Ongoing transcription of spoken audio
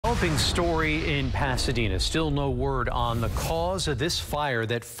developing story in Pasadena. Still no word on the cause of this fire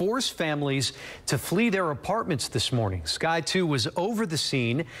that forced families to flee their apartments this morning. Sky 2 was over the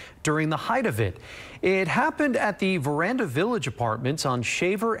scene during the height of it. It happened at the Veranda Village apartments on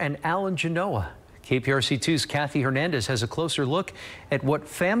Shaver and Allen Genoa. KPRC2's Kathy Hernandez has a closer look at what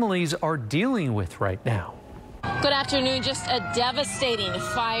families are dealing with right now. Good afternoon. Just a devastating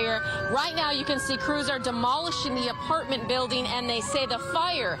fire. Right now you can see crews are demolishing the apartment building, and they say the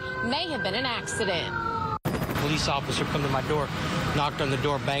fire may have been an accident. Police officer come to my door, knocked on the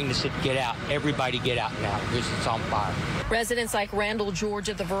door, banged, and said, "Get out. Everybody get out now. It's on fire." Residents like Randall George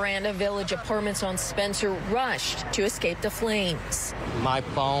at the Veranda Village apartments on Spencer rushed to escape the flames. My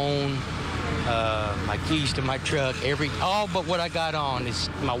phone, my keys to my truck, all but what I got on is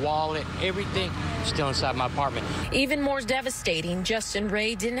my wallet, everything still inside my apartment. Even more devastating, Justin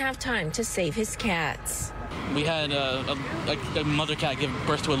Ray didn't have time to save his cats. We had a mother cat give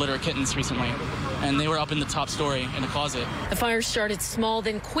birth to a litter of kittens recently, and they were up in the top story in a closet. The fire started small,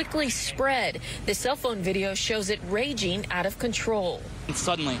 then quickly spread. The cell phone video shows it raging out of control. And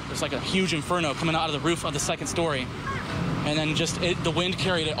suddenly, there's like a huge inferno coming out of the roof of the second story. And then the wind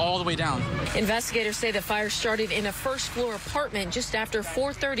carried it all the way down. Investigators say the fire started in a first-floor apartment just after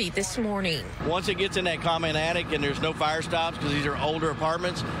 4:30 this morning. Once it gets in that common attic and there's no fire stops because these are older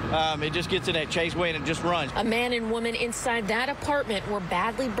apartments, it just gets in that chaseway and it just runs. A man and woman inside that apartment were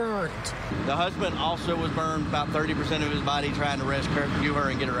badly burned. The husband also was burned about 30% of his body trying to rescue her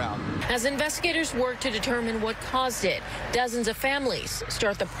and get her out. As investigators work to determine what caused it, dozens of families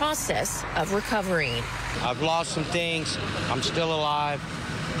start the process of recovering. I've lost some things. I'm still alive.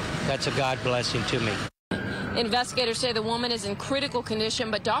 That's a God blessing to me. Investigators say the woman is in critical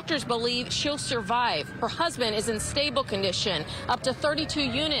condition, but doctors believe she'll survive. Her husband is in stable condition. Up to 32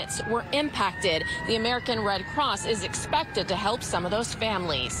 units were impacted. The American Red Cross is expected to help some of those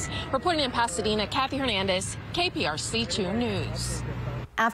families. Reporting in Pasadena, Kathy Hernandez, KPRC 2 News.